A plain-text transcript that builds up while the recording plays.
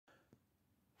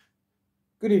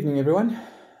Good evening, everyone.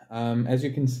 As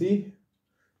you can see,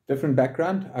 different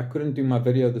background. I couldn't do my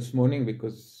video this morning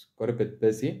because got a bit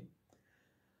busy.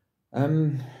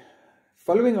 Um,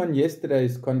 Following on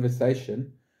yesterday's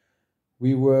conversation,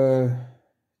 we were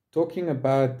talking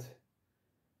about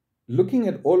looking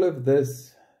at all of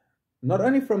this, not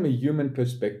only from a human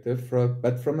perspective,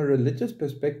 but from a religious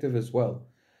perspective as well.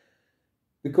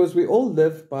 Because we all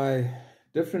live by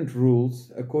different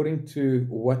rules according to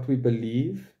what we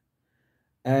believe.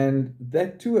 And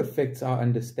that too affects our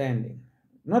understanding,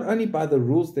 not only by the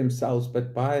rules themselves,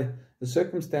 but by the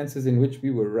circumstances in which we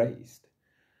were raised.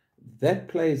 That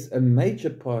plays a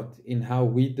major part in how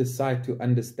we decide to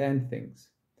understand things.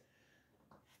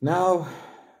 Now,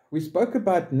 we spoke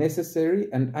about necessary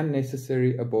and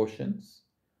unnecessary abortions.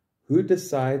 Who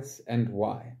decides and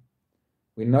why?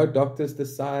 We know doctors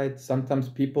decide, sometimes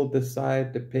people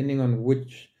decide, depending on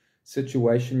which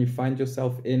situation you find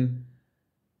yourself in.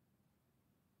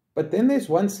 But then there's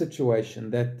one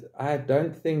situation that I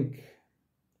don't think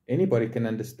anybody can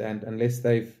understand unless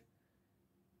they've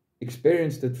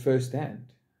experienced it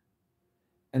firsthand.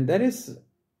 And that is,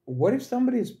 what if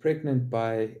somebody is pregnant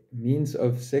by means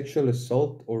of sexual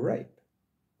assault or rape?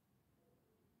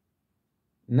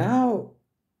 Now,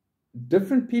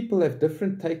 different people have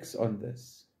different takes on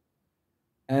this.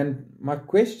 And my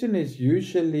question is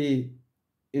usually,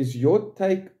 is your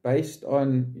take based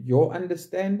on your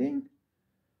understanding?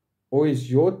 Or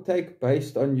is your take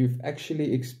based on you've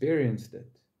actually experienced it?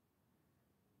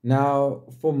 Now,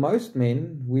 for most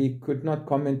men, we could not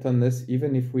comment on this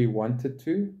even if we wanted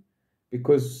to,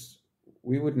 because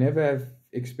we would never have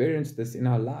experienced this in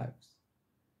our lives.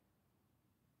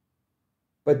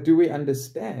 But do we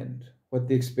understand what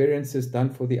the experience has done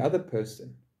for the other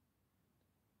person?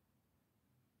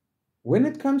 When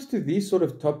it comes to these sort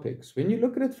of topics, when you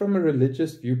look at it from a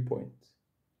religious viewpoint,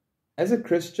 as a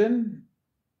Christian,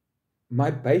 my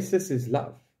basis is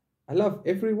love. I love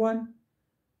everyone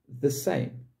the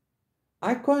same.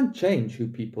 I can't change who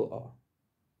people are,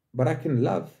 but I can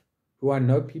love who I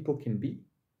know people can be.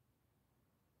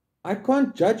 I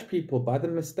can't judge people by the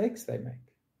mistakes they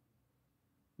make.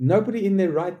 Nobody in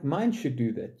their right mind should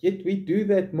do that, yet we do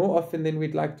that more often than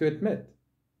we'd like to admit.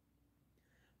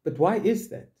 But why is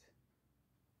that?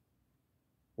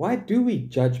 Why do we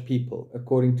judge people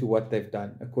according to what they've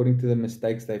done, according to the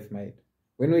mistakes they've made?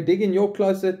 When we dig in your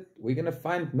closet, we're going to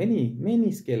find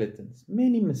many skeletons,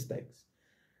 many mistakes,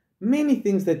 many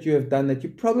things that you have done that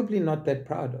you're probably not that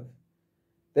proud of,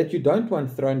 that you don't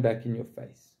want thrown back in your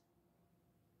face.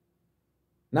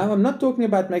 Now, I'm not talking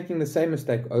about making the same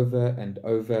mistake over and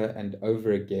over and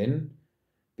over again,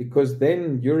 because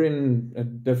then you're in a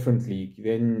different league.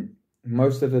 Then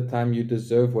most of the time you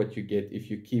deserve what you get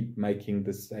if you keep making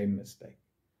the same mistake.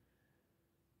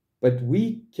 But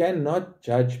we cannot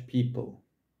judge people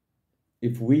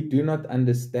if we do not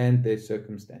understand their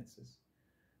circumstances.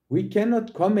 We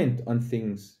cannot comment on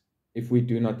things if we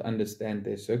do not understand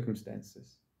their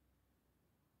circumstances.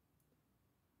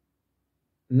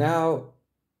 Now,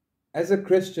 as a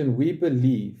Christian, we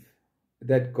believe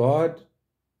that God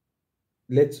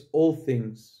lets all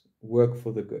things work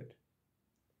for the good.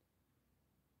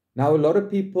 Now, a lot of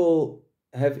people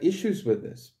have issues with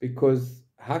this, because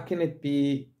how can it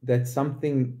be that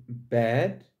something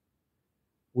bad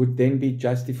would then be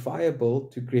justifiable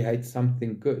to create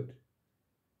something good?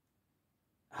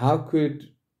 How could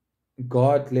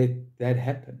God let that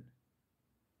happen?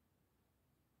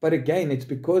 But again, it's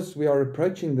because we are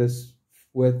approaching this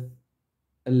with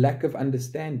a lack of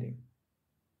understanding.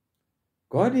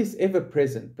 God is ever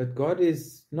present, but God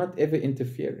is not ever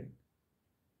interfering.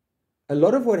 A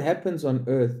lot of what happens on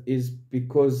earth is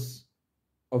because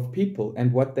of people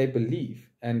and what they believe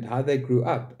and how they grew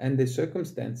up and their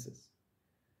circumstances.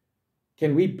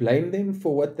 Can we blame them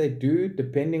for what they do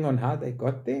depending on how they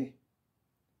got there?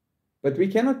 But we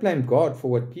cannot blame God for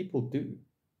what people do.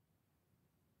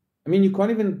 I mean, you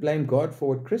can't even blame God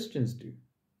for what Christians do,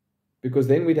 because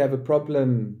then we'd have a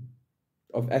problem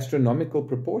of astronomical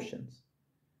proportions.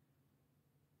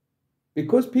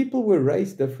 Because people were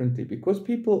raised differently, because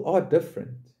people are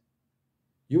different,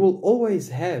 you will always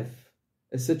have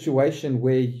a situation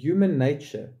where human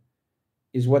nature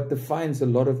is what defines a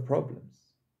lot of problems.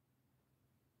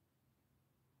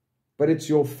 But it's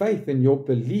your faith and your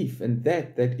belief and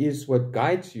that is what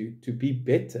guides you to be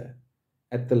better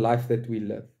at the life that we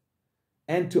live,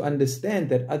 and to understand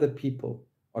that other people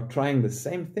are trying the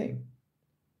same thing.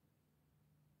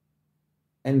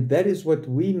 And that is what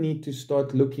we need to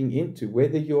start looking into,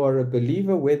 whether you are a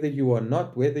believer, whether you are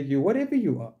not, whatever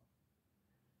you are.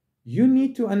 You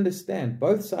need to understand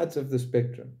both sides of the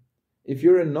spectrum. If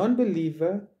you're a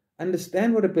non-believer,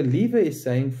 understand what a believer is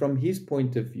saying from his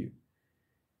point of view.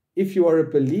 If you are a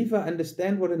believer,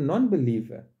 understand what a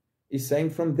non-believer is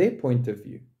saying from their point of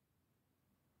view.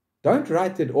 Don't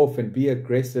write it off and be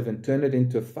aggressive and turn it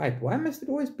into a fight. Why must it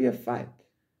always be a fight?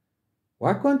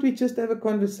 Why can't we just have a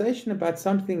conversation about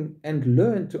something and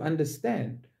learn to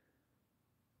understand?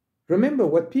 Remember,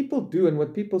 what people do and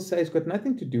what people say has got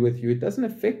nothing to do with you. It doesn't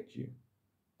affect you.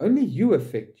 Only you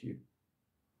affect you.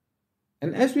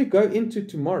 And as we go into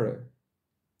tomorrow,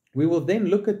 we will then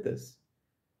look at this.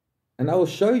 And I will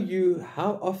show you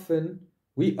how often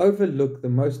we overlook the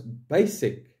most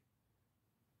basic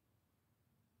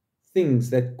things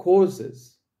that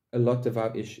causes a lot of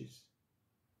our issues.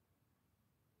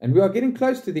 And we are getting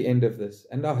close to the end of this.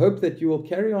 And I hope that you will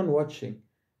carry on watching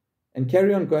and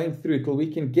carry on going through till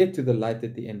we can get to the light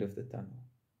at the end of the tunnel.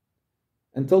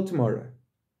 Until tomorrow.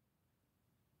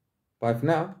 Bye for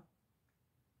now.